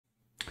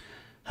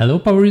Hello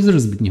Power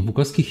users, Zbigniew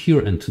Lukowski here,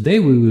 and today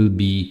we will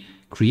be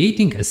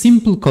creating a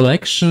simple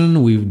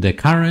collection with the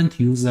current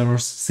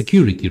user's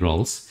security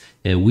roles,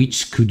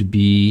 which could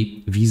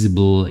be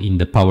visible in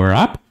the Power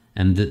App.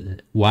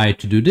 And why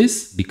to do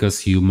this?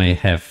 Because you may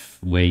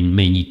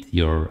need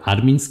your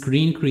admin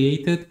screen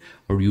created,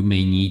 or you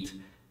may need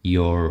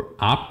your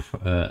app,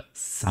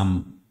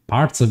 some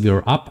parts of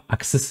your app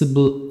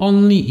accessible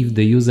only if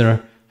the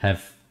user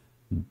have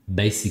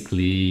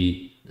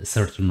basically a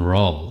certain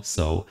role.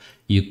 So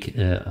you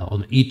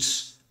on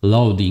each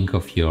loading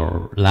of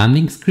your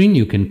landing screen,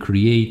 you can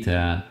create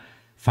a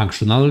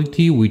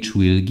functionality which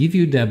will give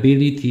you the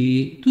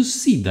ability to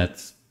see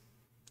that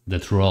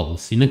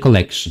roles in a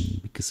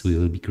collection, because we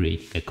will be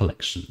creating a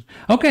collection.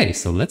 Okay,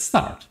 so let's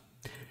start.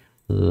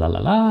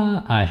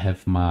 I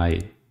have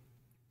my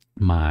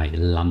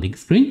landing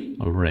screen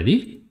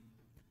already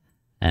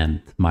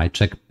and my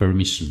check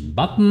permission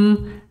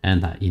button,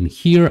 and in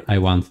here I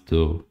want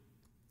to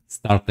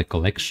start a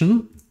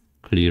collection,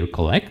 clear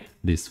collect.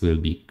 This will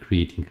be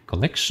creating a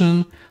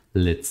collection.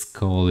 Let's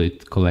call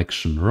it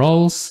collection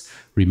roles.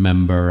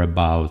 Remember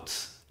about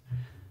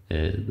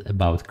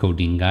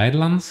coding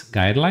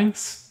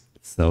guidelines.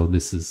 So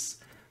this is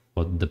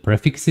what the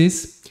prefix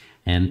is.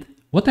 And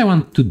what I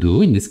want to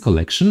do in this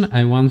collection,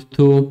 I want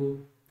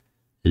to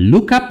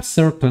look up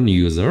certain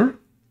user.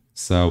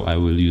 So I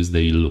will use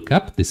the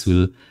lookup. This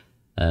will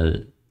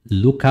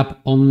look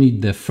up only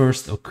the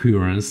first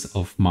occurrence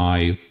of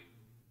my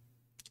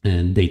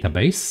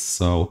database.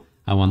 So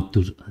I want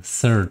to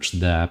search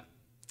in the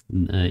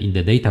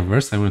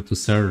Dataverse, I want to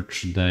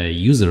search the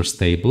users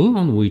table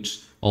on which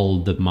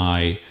all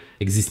my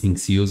existing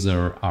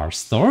users are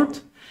stored.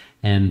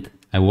 And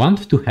I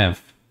want to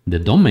have the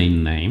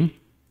domain name,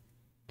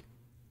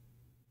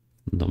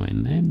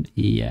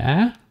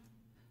 yeah,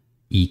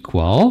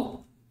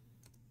 equal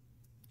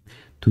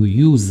to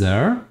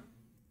user,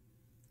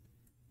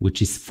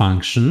 which is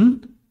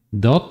function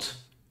dot.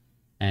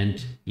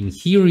 And in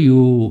here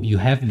you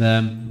have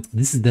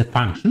this is the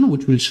function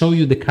which will show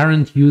you the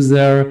current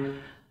user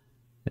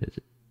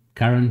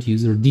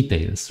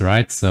details,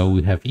 right? So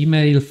we have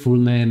email, full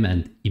name,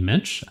 and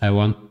image. I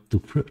want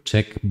to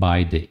check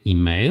by the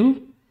email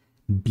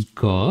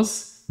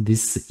because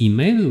this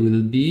email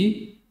will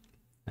be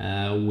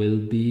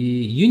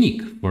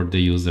unique for the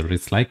user.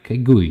 It's like a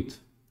GUID.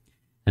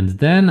 And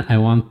then I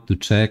want to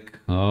check,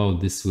 oh,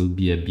 this will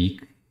be a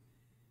big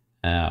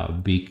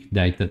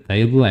data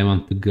table. I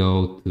want to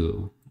go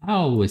to, I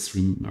always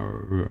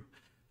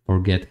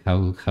forget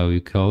how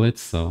you call it,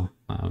 so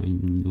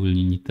we'll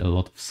need a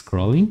lot of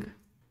scrolling.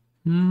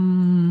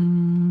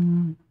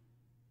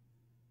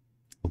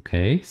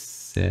 Okay,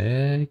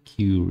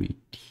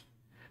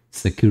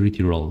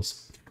 security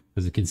roles.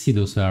 As you can see,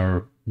 those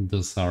are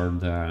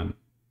the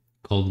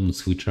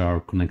columns which are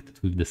connected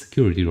with the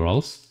security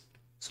roles.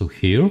 So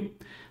here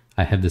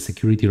I have the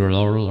security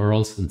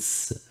roles and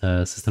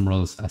system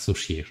roles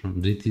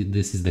association.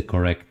 This is the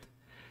correct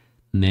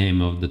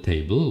name of the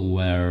table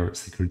where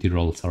security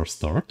roles are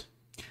stored.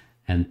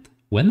 And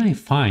when I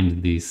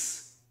find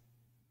this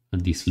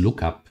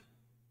lookup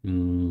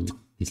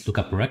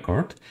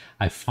record,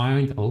 I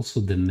find also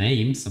the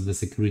names of the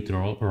security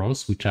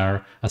roles which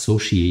are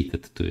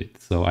associated to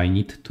it. So I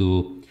need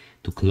to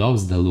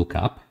close the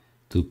lookup,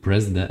 to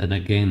press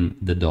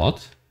the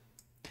dot,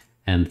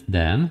 and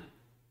then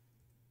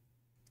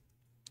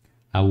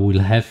I will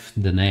have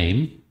the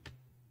name.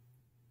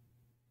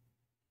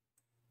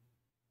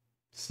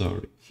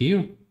 Sorry,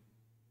 here.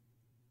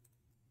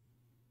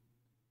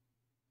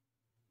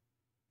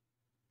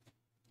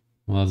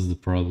 What's the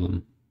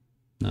problem?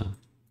 No.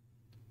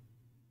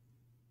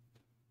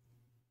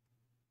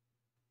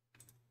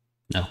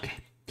 Okay.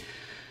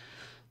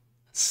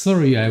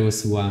 Sorry, I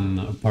was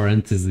one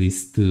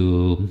parenthesis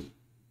too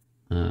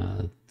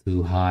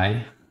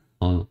high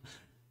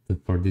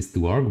for this to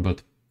work,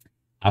 but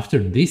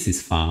after this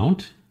is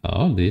found,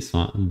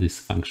 this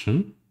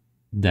function,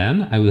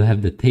 then I will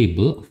have the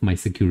table of my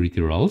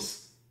security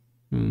roles.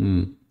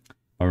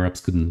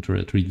 Powerapps couldn't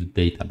read the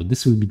data, but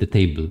this will be the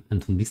table.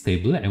 And on this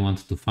table, I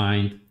want to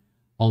find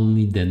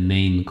only the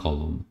name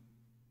column.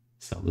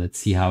 So let's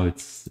see how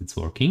it's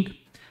working.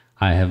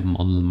 I have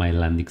on my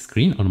landing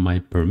screen, on my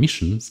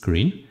permission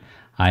screen,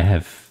 I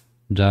have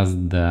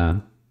just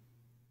the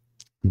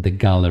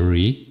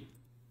gallery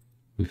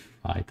with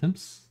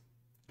items.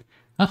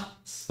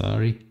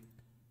 Sorry.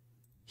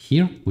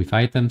 Here with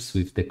items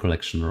with the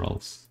collection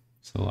roles.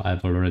 So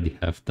I've already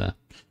have the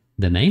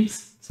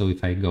names. So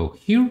if I go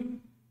here,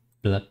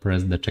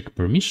 press the check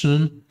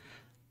permission,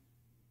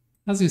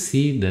 as you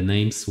see, the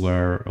names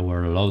were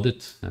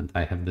loaded, and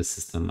I have the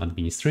system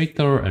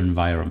administrator,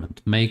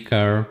 environment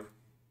maker,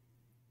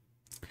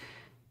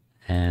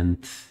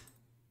 and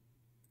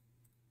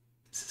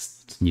this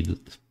is not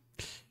needed.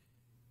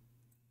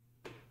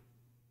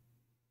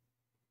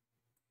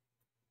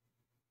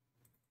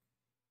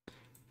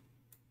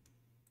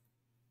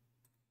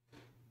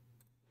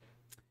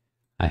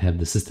 I have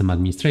the system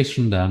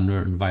administration, the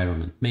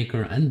environment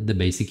maker, and the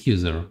basic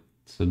user.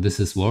 So this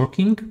is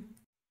working.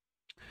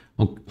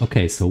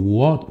 Okay, so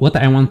what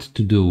I want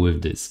to do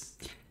with this?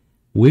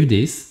 With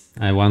this,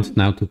 I want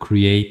now to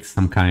create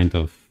some kind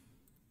of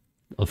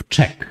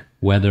check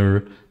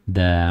whether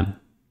the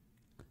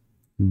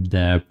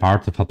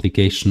part of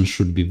application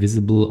should be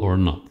visible or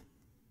not.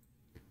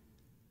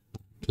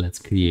 Let's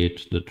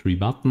create the 3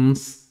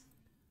 buttons.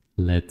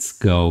 Let's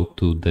go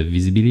to the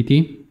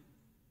visibility.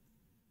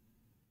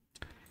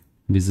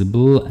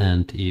 Visible,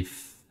 and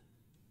if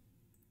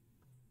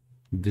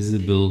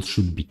visible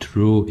should be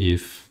true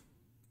if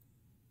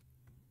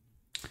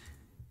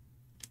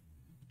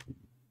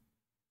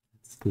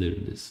let's clear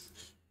this.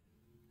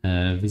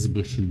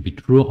 Visible should be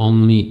true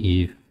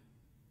only if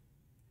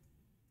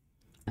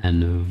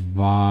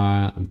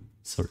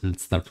sorry,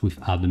 let's start with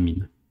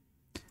admin.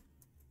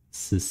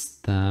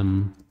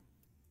 System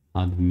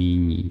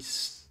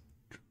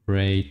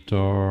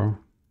administrator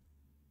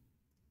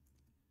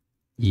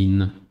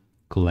in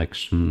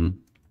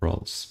collection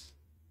roles.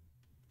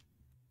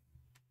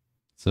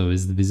 So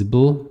is it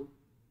visible?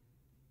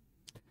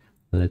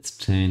 Let's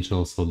change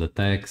also the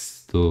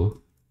text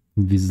to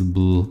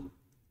visible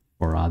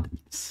for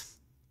admins.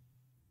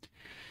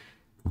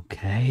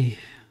 Okay,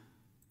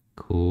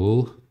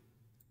 cool.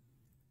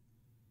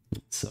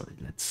 Sorry,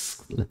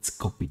 let's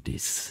copy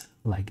this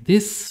like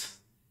this,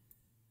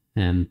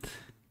 and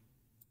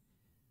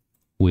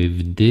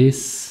with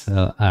this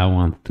I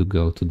want to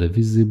go to the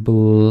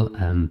visible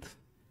and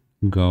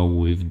go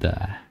with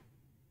the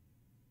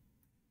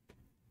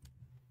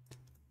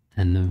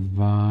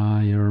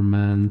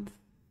environment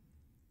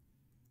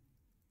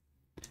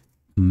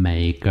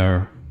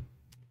maker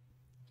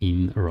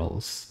in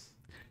roles.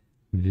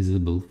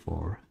 Visible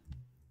for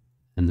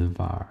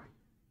environment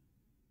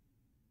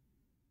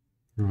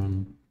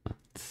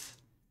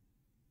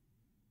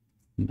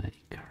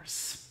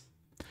makers.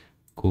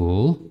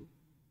 Cool.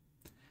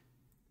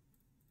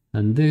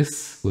 And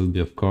this will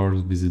be, of course,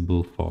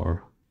 visible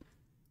for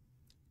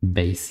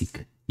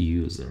basic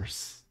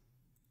users.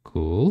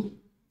 Cool.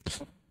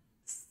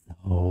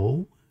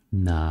 So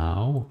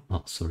now,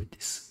 oh, sorry,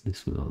 this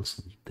will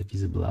also need the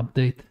visible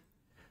update.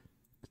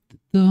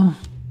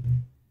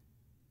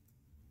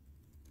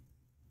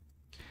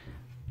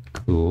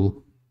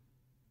 Cool.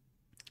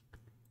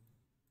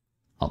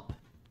 Up.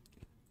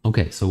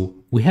 Okay, so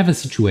we have a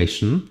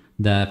situation,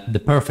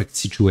 the perfect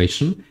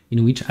situation,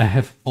 in which I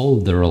have all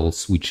the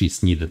roles which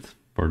is needed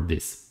for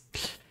this.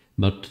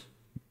 But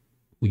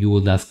you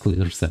would ask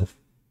yourself,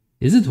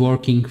 is it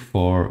working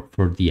for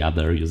the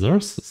other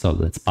users? So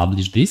let's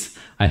publish this.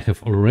 I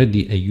have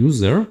already a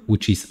user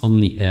which is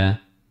only a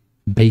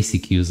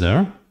basic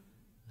user,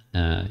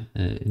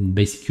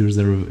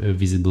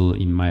 visible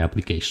in my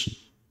application.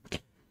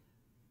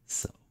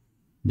 So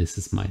this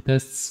is my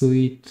test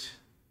suite.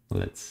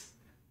 Let's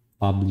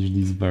publish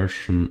this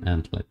version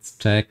and let's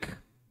check.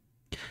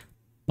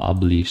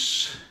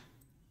 Publish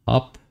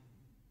up.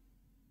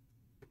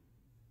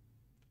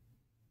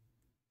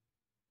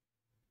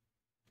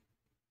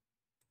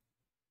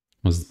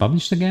 Was it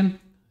published again?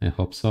 I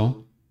hope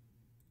so.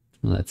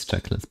 Let's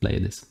check, let's play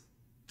this.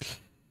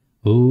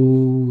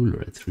 Oh,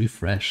 let's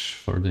refresh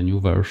for the new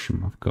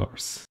version, of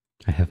course.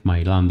 I have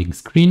my landing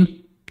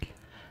screen.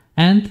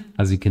 And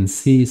as you can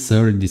see,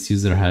 sorry, this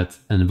user had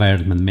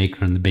environment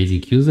maker and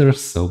basic users.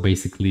 So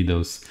basically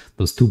those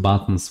 2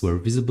 buttons were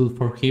visible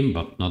for him,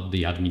 but not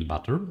the admin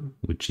button,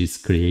 which is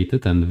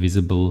created and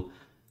visible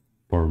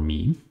for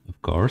me,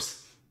 of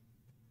course.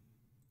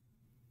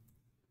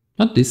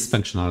 But this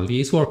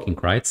functionality is working,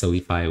 right? So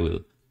if I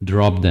will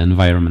drop the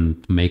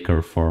environment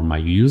maker for my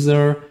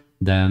user,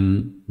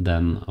 then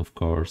of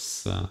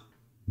course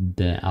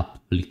the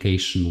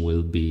application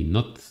will be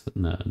not,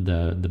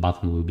 the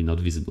button will be not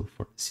visible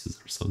for this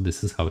user. So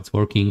this is how it's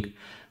working.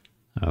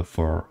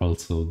 For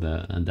also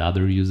the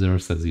other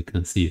users, as you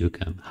can see, you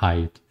can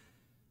hide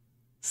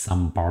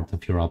some part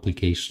of your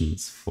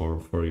applications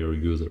for your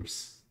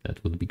users.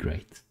 That would be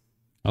great.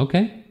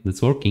 Okay,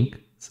 that's working.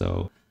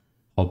 So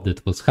hope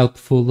that was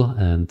helpful,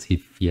 and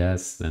if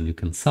yes, then you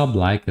can sub,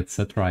 like,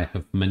 etc. I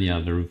have many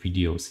other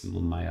videos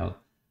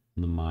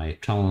on my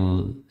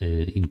channel,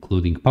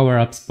 including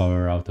Powerapps,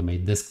 Power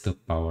Automate Desktop,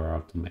 Power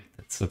Automate,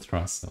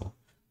 etc. So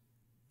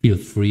feel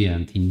free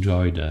and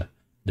enjoy the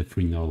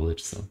free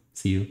knowledge. So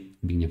see you,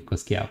 Zbigniew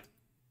Lukowski out.